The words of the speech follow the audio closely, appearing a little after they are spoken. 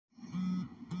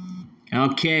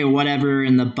Okay, whatever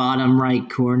in the bottom right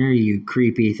corner, you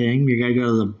creepy thing. You're going to go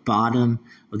to the bottom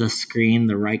of the screen,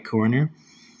 the right corner.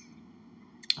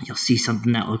 You'll see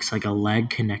something that looks like a leg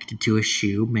connected to a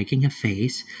shoe, making a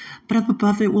face. But up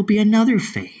above it will be another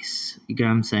face. You get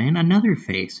what I'm saying? Another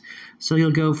face. So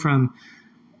you'll go from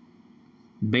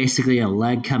basically a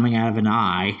leg coming out of an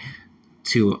eye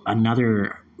to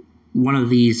another one of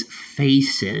these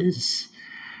faces.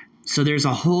 So there's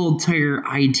a whole entire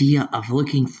idea of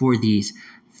looking for these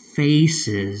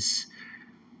faces.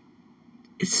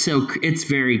 It's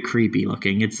very creepy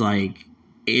looking. It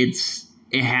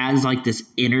has like this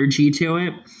energy to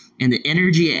it, and the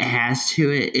energy it has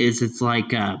to it is it's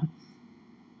like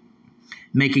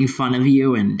making fun of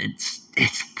you, and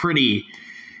it's pretty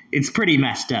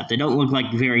messed up. They don't look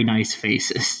like very nice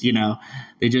faces, you know.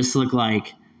 They just look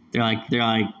like they're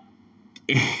like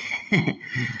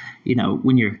you know,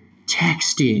 when you're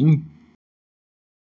texting